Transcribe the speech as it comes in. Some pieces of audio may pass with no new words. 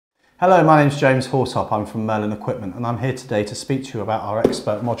Hello, my name's James Horsop. I'm from Merlin Equipment and I'm here today to speak to you about our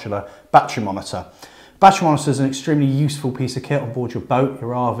Expert Modular battery monitor. Battery monitor is an extremely useful piece of kit on board your boat, your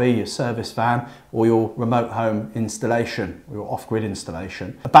RV, your service van or your remote home installation or your off-grid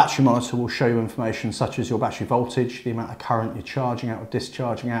installation. A battery monitor will show you information such as your battery voltage, the amount of current you're charging at or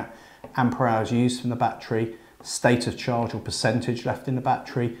discharging at, ampere hours used from the battery, state of charge or percentage left in the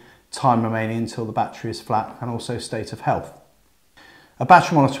battery, time remaining until the battery is flat, and also state of health. A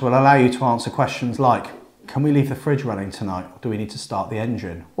battery monitor will allow you to answer questions like, can we leave the fridge running tonight, or do we need to start the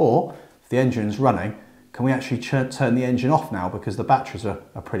engine? Or, if the engine's running, can we actually turn the engine off now because the batteries are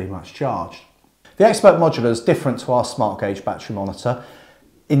pretty much charged? The Expert Modular is different to our smart gauge battery monitor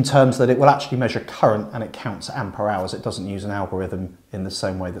in terms that it will actually measure current and it counts ampere hours. It doesn't use an algorithm in the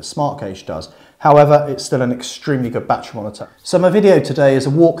same way that smart gauge does. However, it's still an extremely good battery monitor. So my video today is a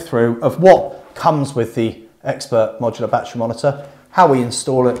walkthrough of what comes with the Expert Modular battery monitor, how we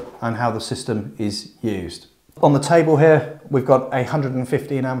install it and how the system is used. On the table here we've got a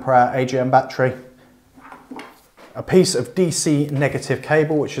 115 ampere hour AGM battery, a piece of DC negative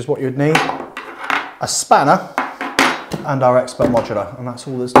cable, which is what you'd need, a spanner and our Expert Modular, and that's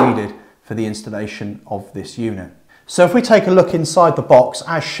all that's needed for the installation of this unit. So if we take a look inside the box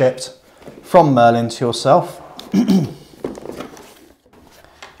as shipped from Merlin to yourself,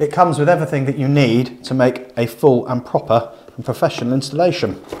 it comes with everything that you need to make a full and proper and professional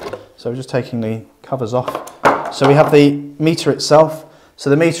installation. So we're just taking the covers off. So we have the meter itself. So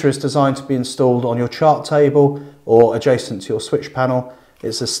the meter is designed to be installed on your chart table or adjacent to your switch panel.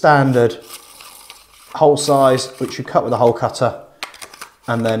 It's a standard hole size which you cut with a hole cutter,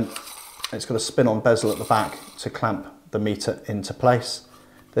 and then it's got a spin-on bezel at the back to clamp the meter into place.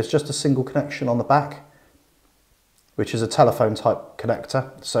 There's just a single connection on the back, which is a telephone type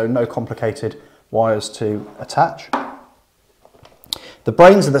connector, so no complicated wires to attach. The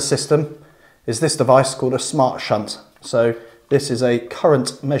brains of the system is this device called a Smart Shunt. So this is a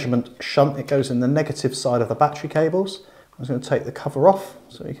current measurement shunt. It goes in the negative side of the battery cables. I'm just going to take the cover off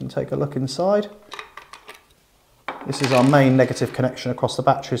so you can take a look inside. This is our main negative connection across the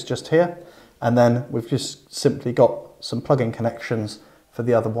batteries just here. And then we've just simply got some plug-in connections for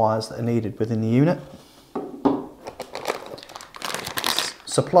the other wires that are needed within the unit. It's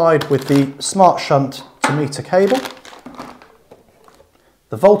supplied with the Smart Shunt to meter cable,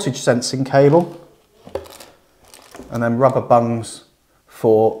 the voltage sensing cable, and then rubber bungs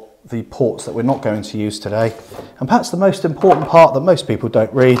for the ports that we're not going to use today. And perhaps the most important part that most people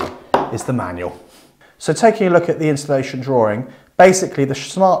don't read is the manual. So taking a look at the installation drawing, basically the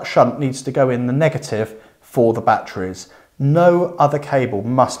Smart Shunt needs to go in the negative for the batteries. No other cable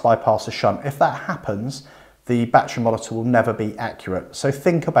must bypass a shunt. If that happens, the battery monitor will never be accurate. So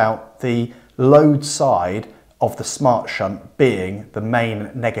think about the load side of the Smart Shunt being the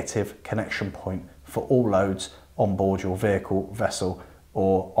main negative connection point for all loads on board your vehicle, vessel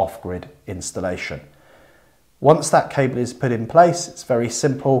or off-grid installation. Once that cable is put in place, it's very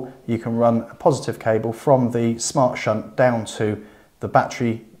simple. You can run a positive cable from the Smart Shunt down to the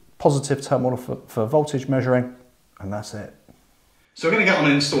battery positive terminal for voltage measuring, and that's it. So we're going to get on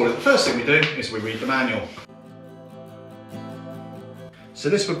and install it. The first thing we do is we read the manual. So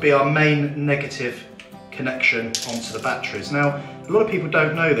this would be our main negative connection onto the batteries. Now, a lot of people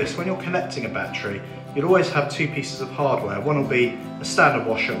don't know this. When you're connecting a battery, you'll always have two pieces of hardware. One will be a standard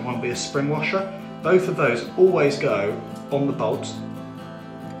washer and one will be a spring washer. Both of those always go on the bolt.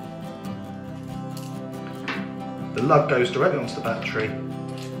 The lug goes directly onto the battery,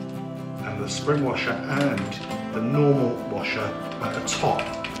 and the spring washer and the normal washer at the top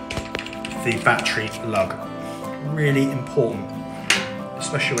of the battery lug. Really important,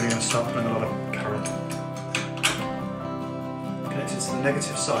 especially when you're going to start putting a lot of current. Connected to the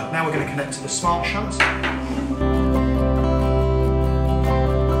negative side. Now we're going to connect to the Smart Shunt.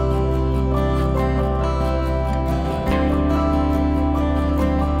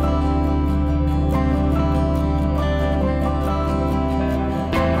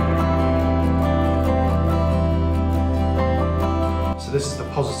 So this is the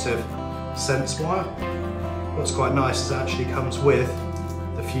positive sense wire. What's quite nice is it actually comes with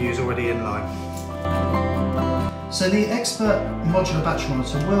the fuse already in line. So the Expert Modular battery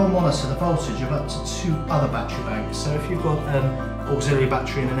monitor will monitor the voltage of up to 2 other battery banks. So if you've got an auxiliary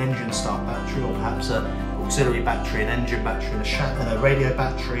battery and an engine start battery, or perhaps an auxiliary battery, an engine battery, and a radio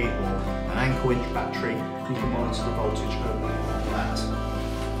battery, or an ankle inch battery, you can monitor the voltage only on that.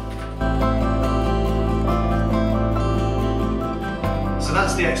 So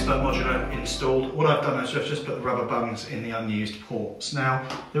that's the Expert Modular installed. What I've done is I've just put the rubber bungs in the unused ports. Now,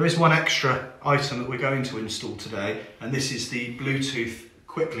 there is one extra item that we're going to install today, and this is the Bluetooth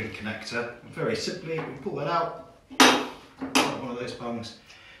quick link connector. Very simply, we pull that out, one of those bungs.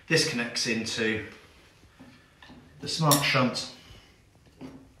 This connects into the Smart Shunt,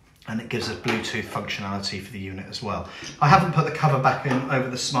 and it gives us Bluetooth functionality for the unit as well. I haven't put the cover back in over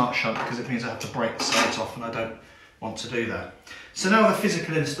the Smart Shunt because it means I have to break the sides off, and I don't want to do that. So now the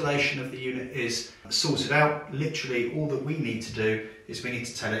physical installation of the unit is sorted out. Literally all that we need to do is we need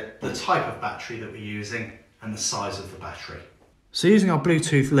to tell it the type of battery that we're using and the size of the battery. So using our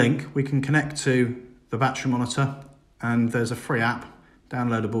Bluetooth link, we can connect to the battery monitor, and there's a free app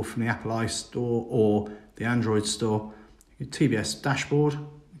downloadable from the Apple iStore or the Android store. Your TBS dashboard, you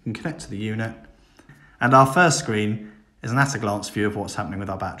can connect to the unit, and our first screen is an at-a-glance view of what's happening with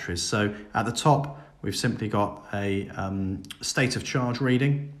our batteries. So at the top, we've simply got a state of charge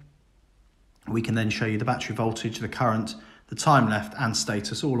reading. We can then show you the battery voltage, the current, the time left and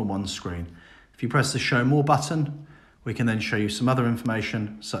status all on one screen. If you press the show more button, we can then show you some other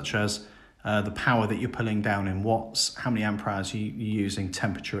information such as the power that you're pulling down in watts, how many ampere hours you're using,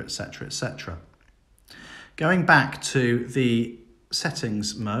 temperature, etc, etc. Going back to the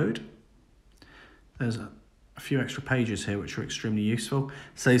settings mode, there's a few extra pages here which are extremely useful.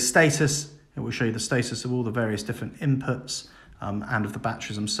 So status, it will show you the status of all the various different inputs and of the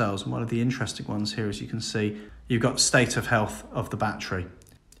batteries themselves. And one of the interesting ones here, as you can see, you've got state of health of the battery.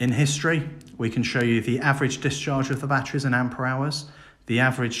 In history, we can show you the average discharge of the batteries in ampere hours, the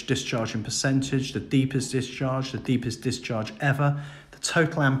average discharge in percentage, the deepest discharge ever, the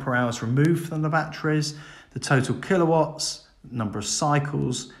total ampere hours removed from the batteries, the total kilowatts, number of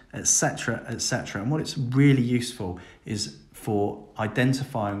cycles, etc, etc. And what it's really useful is for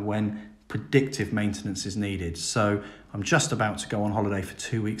identifying when predictive maintenance is needed. So I'm just about to go on holiday for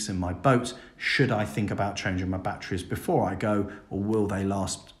 2 weeks in my boat. Should I think about changing my batteries before I go, or will they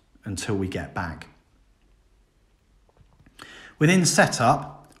last until we get back? Within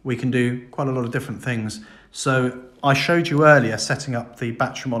setup, we can do quite a lot of different things. So I showed you earlier setting up the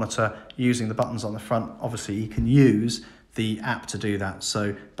battery monitor using the buttons on the front. Obviously you can use the app to do that.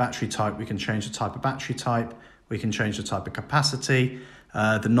 So battery type, we can change the type of battery type, we can change the type of capacity,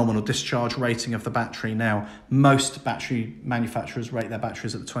 the nominal discharge rating of the battery. Now, most battery manufacturers rate their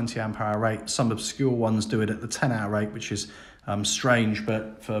batteries at the 20 ampere hour rate. Some obscure ones do it at the 10 hour rate, which is strange,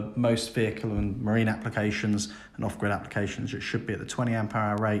 but for most vehicle and marine applications and off-grid applications, it should be at the 20 ampere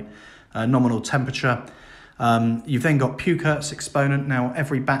hour rate. Nominal temperature. You've then got Puchert's exponent. Now,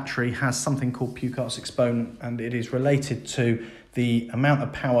 every battery has something called Puchert's exponent, and it is related to the amount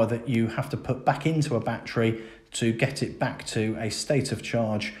of power that you have to put back into a battery to get it back to a state of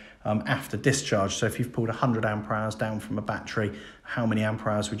charge after discharge. So if you've pulled 100 ampere hours down from a battery, how many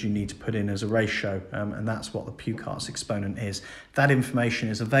ampere hours would you need to put in as a ratio? And that's what the Puchert's exponent is. That information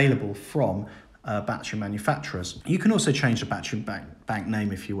is available from battery manufacturers. You can also change the battery bank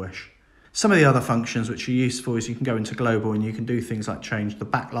name if you wish. Some of the other functions which are useful is you can go into global and you can do things like change the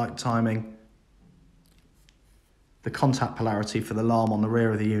backlight timing, the contact polarity for the alarm on the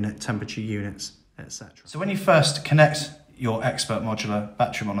rear of the unit, temperature units, etc. So when you first connect your Expert Modular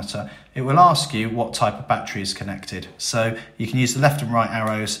battery monitor, it will ask you what type of battery is connected. So you can use the left and right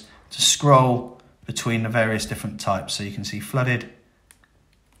arrows to scroll between the various different types. So you can see flooded,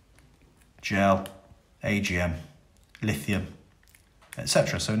 gel, AGM, lithium,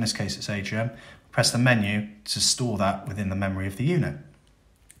 etc. So in this case it's AGM. Press the menu to store that within the memory of the unit.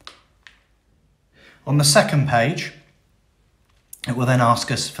 On the second page, it will then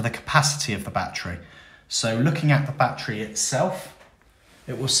ask us for the capacity of the battery. So looking at the battery itself,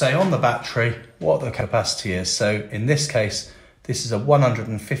 it will say on the battery what the capacity is. So in this case, this is a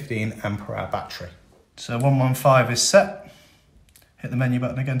 115 ampere hour battery. So 115 is set. Hit the menu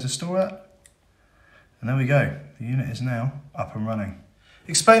button again to store that. And there we go. The unit is now up and running.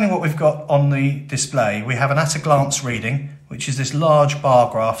 Explaining what we've got on the display, we have an at-a-glance reading, which is this large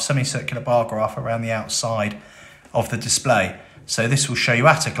bar graph, semicircular bar graph around the outside of the display. So this will show you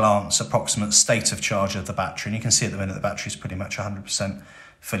at a glance approximate state of charge of the battery. And you can see at the minute the battery is pretty much 100%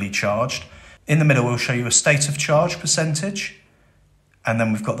 fully charged. In the middle, we'll show you a state of charge percentage. And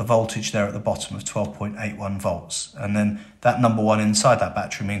then we've got the voltage there at the bottom of 12.81 volts. And then that number one inside that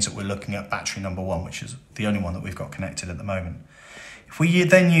battery means that we're looking at battery number one, which is the only one that we've got connected at the moment. If we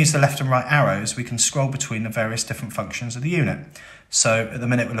then use the left and right arrows, we can scroll between the various different functions of the unit. So at the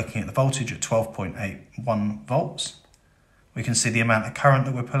minute, we're looking at the voltage at 12.81 volts. We can see the amount of current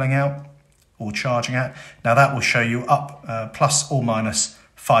that we're pulling out or charging at. Now that will show you up plus or minus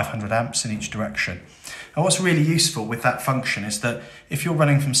 500 amps in each direction. And what's really useful with that function is that if you're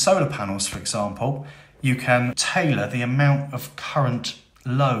running from solar panels, for example, you can tailor the amount of current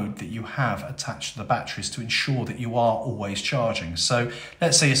load that you have attached to the batteries to ensure that you are always charging. So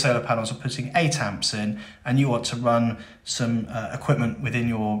let's say your solar panels are putting 8 amps in and you want to run some equipment within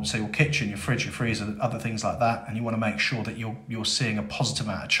your kitchen, your fridge, your freezer, other things like that, and you want to make sure that you're seeing a positive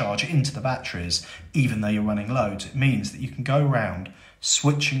amount of charge into the batteries even though you're running loads. It means that you can go around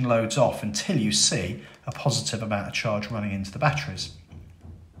switching loads off until you see a positive amount of charge running into the batteries.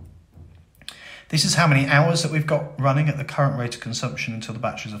 This is how many hours that we've got running at the current rate of consumption until the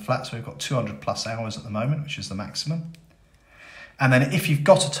batteries are flat. So we've got 200 plus hours at the moment, which is the maximum. And then if you've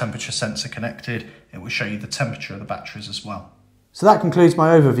got a temperature sensor connected, it will show you the temperature of the batteries as well. So that concludes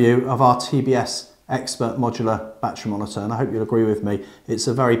my overview of our TBS Expert Modular battery monitor, and I hope you'll agree with me. It's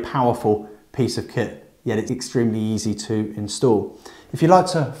a very powerful piece of kit, yet it's extremely easy to install. If you'd like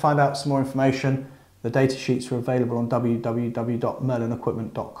to find out some more information, the data sheets are available on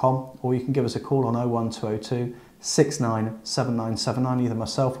www.merlinequipment.com, or you can give us a call on 01202 697979. Either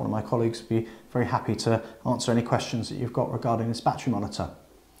myself or one of my colleagues will be very happy to answer any questions that you've got regarding this battery monitor.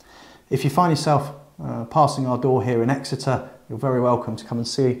 If you find yourself passing our door here in Exeter, you're very welcome to come and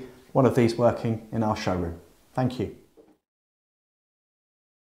see one of these working in our showroom. Thank you.